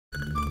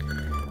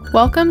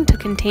Welcome to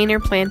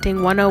Container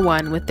Planting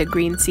 101 with the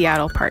Green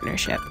Seattle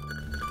Partnership.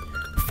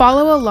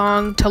 Follow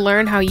along to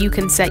learn how you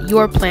can set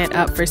your plant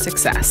up for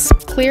success.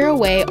 Clear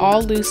away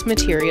all loose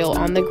material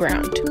on the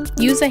ground.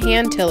 Use a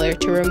hand tiller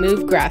to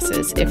remove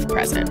grasses if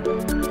present.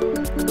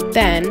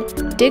 Then,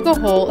 dig a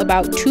hole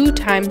about 2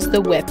 times the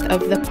width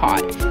of the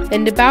pot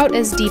and about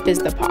as deep as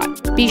the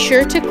pot. Be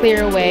sure to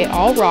clear away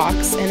all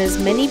rocks and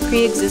as many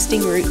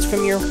pre-existing roots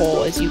from your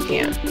hole as you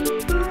can.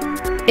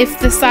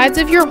 If the sides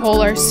of your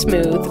hole are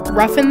smooth,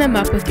 roughen them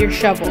up with your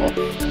shovel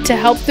to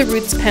help the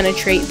roots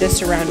penetrate the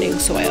surrounding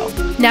soil.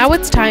 Now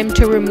it's time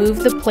to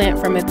remove the plant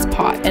from its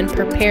pot and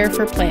prepare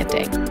for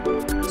planting.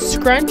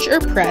 Scrunch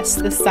or press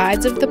the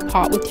sides of the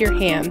pot with your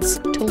hands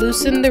to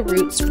loosen the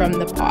roots from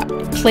the pot.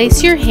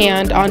 Place your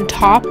hand on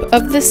top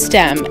of the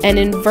stem and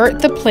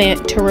invert the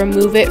plant to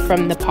remove it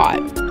from the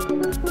pot.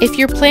 If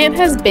your plant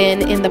has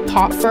been in the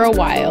pot for a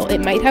while,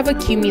 it might have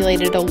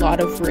accumulated a lot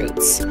of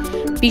roots.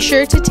 Be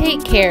sure to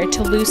take care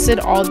to loosen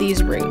all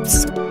these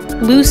roots.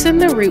 Loosen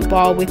the root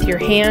ball with your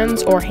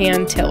hands or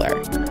hand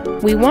tiller.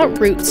 We want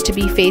roots to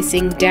be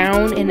facing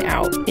down and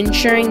out,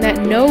 ensuring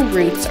that no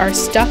roots are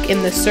stuck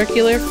in the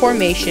circular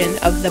formation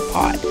of the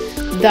pot,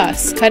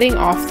 thus cutting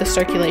off the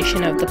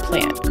circulation of the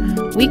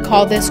plant. We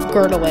call this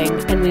girdling,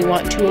 and we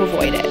want to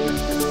avoid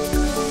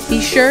it. Be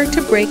sure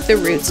to break the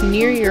roots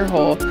near your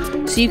hole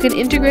so you can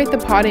integrate the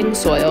potting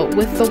soil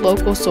with the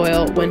local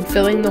soil when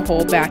filling the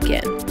hole back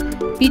in.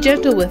 Be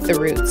gentle with the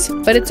roots,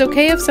 but it's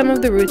okay if some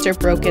of the roots are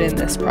broken in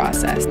this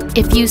process.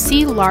 If you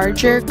see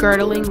larger,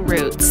 girdling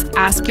roots,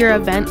 ask your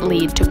event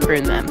lead to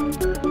prune them.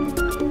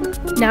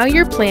 Now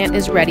your plant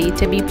is ready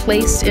to be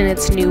placed in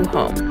its new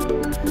home.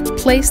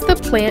 Place the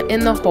plant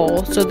in the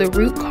hole so the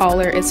root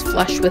collar is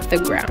flush with the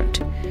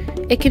ground.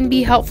 It can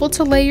be helpful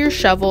to lay your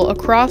shovel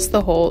across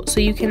the hole so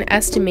you can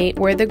estimate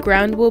where the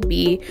ground will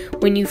be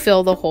when you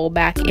fill the hole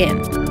back in.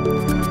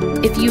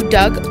 If you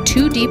dug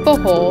too deep a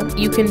hole,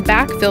 you can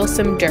backfill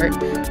some dirt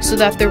so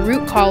that the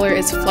root collar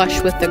is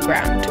flush with the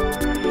ground.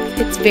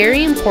 It's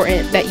very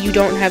important that you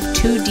don't have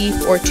too deep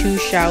or too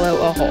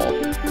shallow a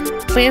hole.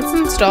 Plants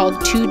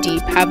installed too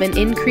deep have an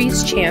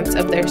increased chance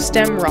of their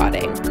stem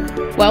rotting,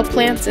 while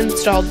plants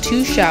installed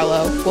too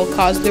shallow will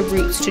cause the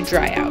roots to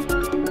dry out.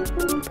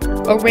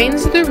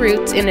 Arrange the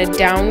roots in a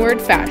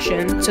downward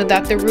fashion so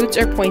that the roots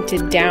are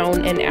pointed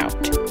down and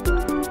out.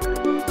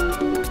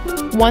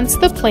 Once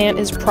the plant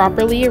is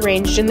properly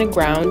arranged in the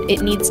ground,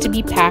 it needs to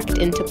be packed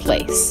into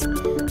place.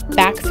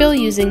 Backfill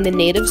using the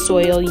native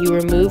soil you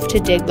removed to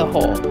dig the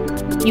hole.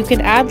 You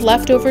can add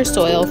leftover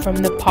soil from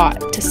the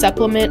pot to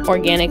supplement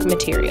organic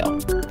material.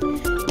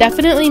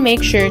 Definitely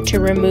make sure to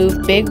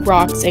remove big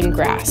rocks and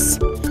grass.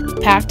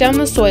 Pack down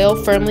the soil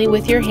firmly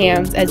with your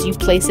hands as you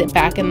place it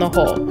back in the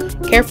hole.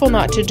 Careful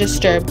not to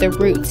disturb the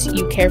roots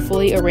you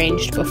carefully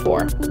arranged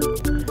before.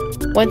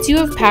 Once you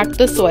have packed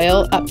the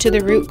soil up to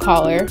the root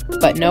collar,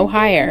 but no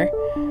higher,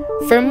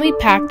 firmly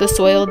pack the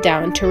soil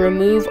down to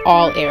remove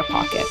all air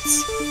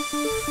pockets.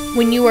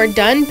 When you are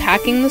done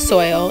packing the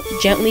soil,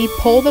 gently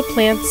pull the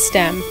plant's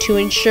stem to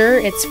ensure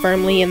it's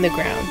firmly in the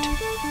ground.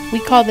 We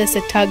call this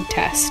a tug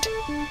test.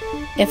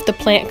 If the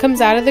plant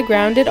comes out of the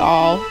ground at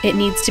all, it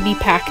needs to be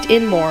packed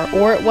in more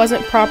or it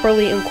wasn't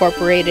properly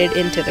incorporated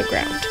into the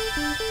ground.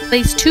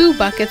 Place 2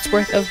 buckets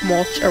worth of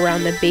mulch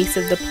around the base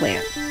of the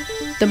plant.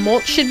 The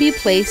mulch should be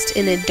placed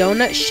in a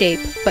donut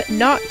shape but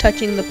not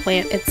touching the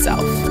plant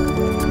itself.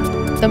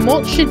 The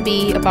mulch should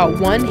be about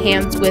 1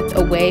 hand's width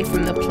away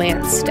from the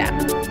plant's stem.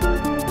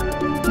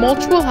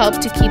 Mulch will help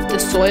to keep the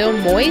soil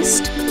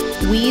moist,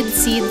 weed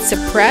seeds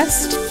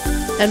suppressed,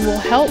 and will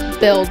help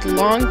build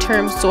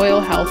long-term soil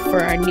health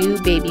for our new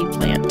baby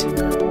plant.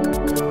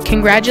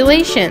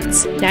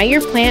 Congratulations! Now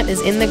your plant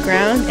is in the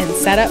ground and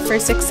set up for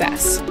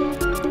success.